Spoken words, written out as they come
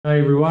Hey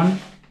everyone,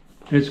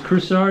 it's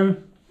Chriso.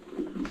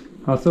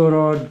 I thought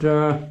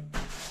I'd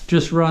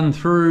just run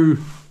through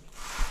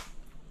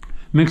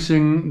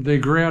mixing the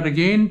grout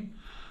again.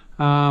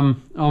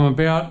 I'm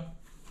about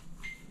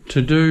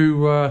to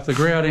do the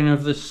grouting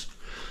of this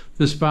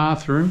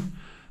bathroom.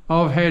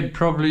 I've had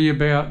probably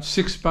about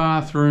 6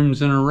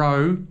 bathrooms in a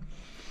row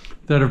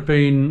that have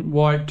been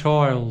white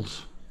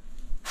tiles,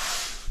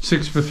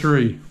 6 for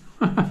 3.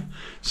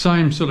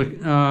 Same sort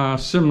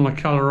of similar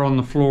colour on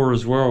the floor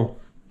as well.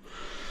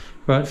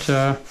 But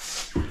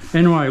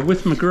anyway,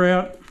 with my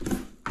grout,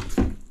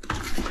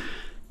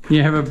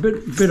 you have a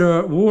bit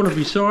of water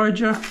beside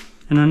you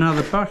in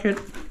another bucket.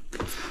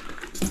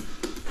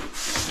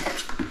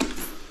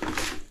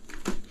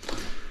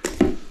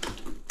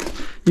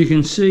 You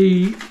can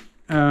see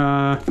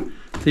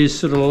there's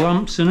sort of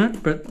lumps in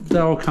it, but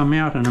they'll come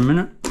out in a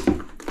minute.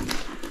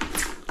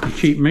 You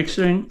keep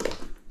mixing.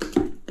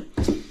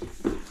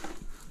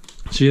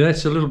 See,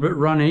 that's a little bit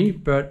runny,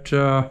 but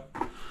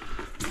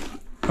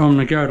I'm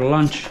going to go to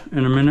lunch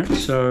in a minute,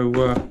 so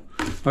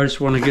I just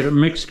want to get it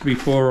mixed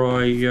before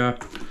I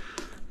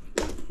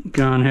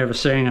go and have a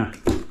sanger.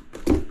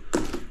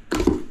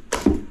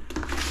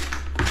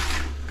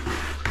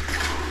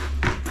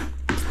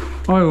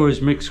 I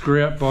always mix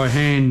grout by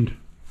hand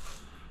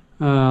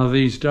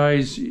these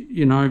days,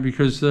 you know,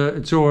 because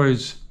it's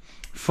always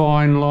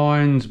fine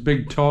lines,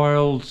 big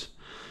tiles.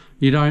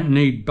 You don't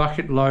need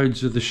bucket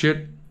loads of the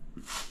shit.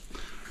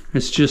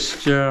 It's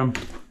just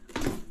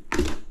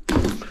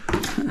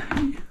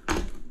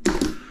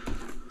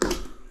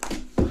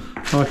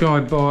like I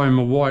buy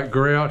my white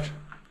grout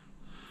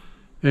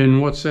in,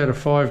 what's that, a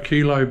 5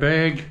 kilo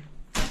bag.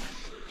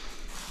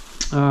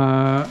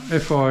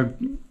 If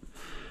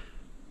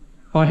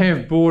I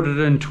have bought it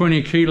in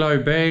 20 kilo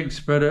bags,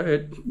 but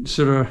it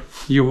sort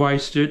of, you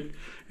waste it,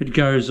 it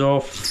goes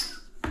off.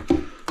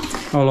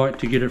 I like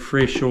to get it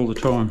fresh all the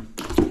time.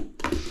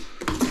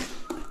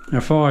 A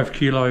 5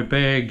 kilo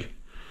bag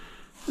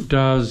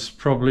does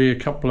probably a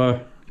couple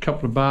of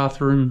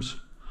bathrooms,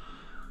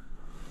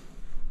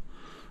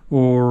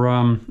 or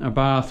a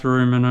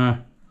bathroom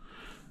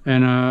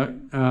and a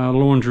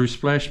laundry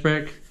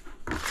splashback.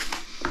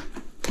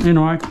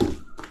 Anyway,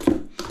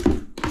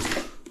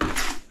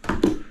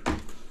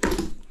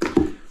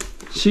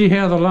 see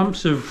how the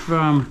lumps have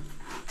gone.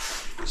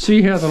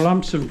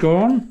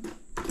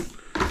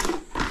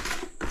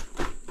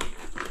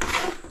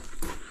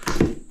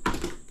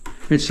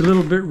 It's a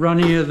little bit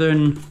runnier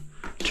than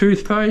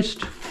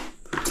toothpaste,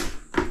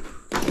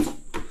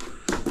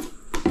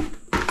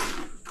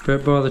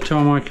 but by the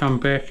time I come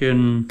back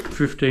in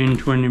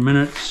 15-20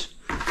 minutes,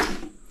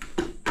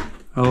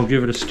 I'll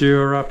give it a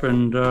stir up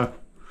and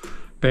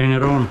bang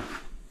it on.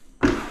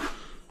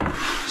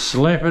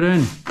 Slap it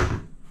in.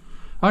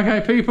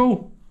 Okay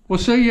people, we'll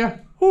see ya.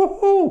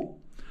 Woo-hoo.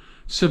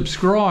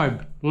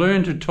 Subscribe,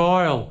 learn to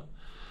tile.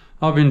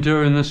 I've been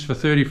doing this for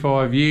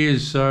 35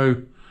 years,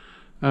 so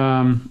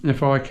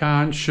if I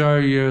can't show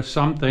you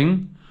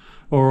something,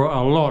 or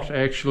a lot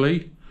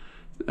actually,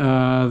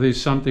 there's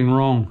something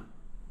wrong.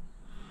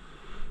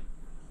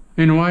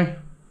 Anyway,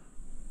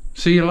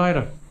 see you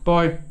later.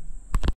 Bye.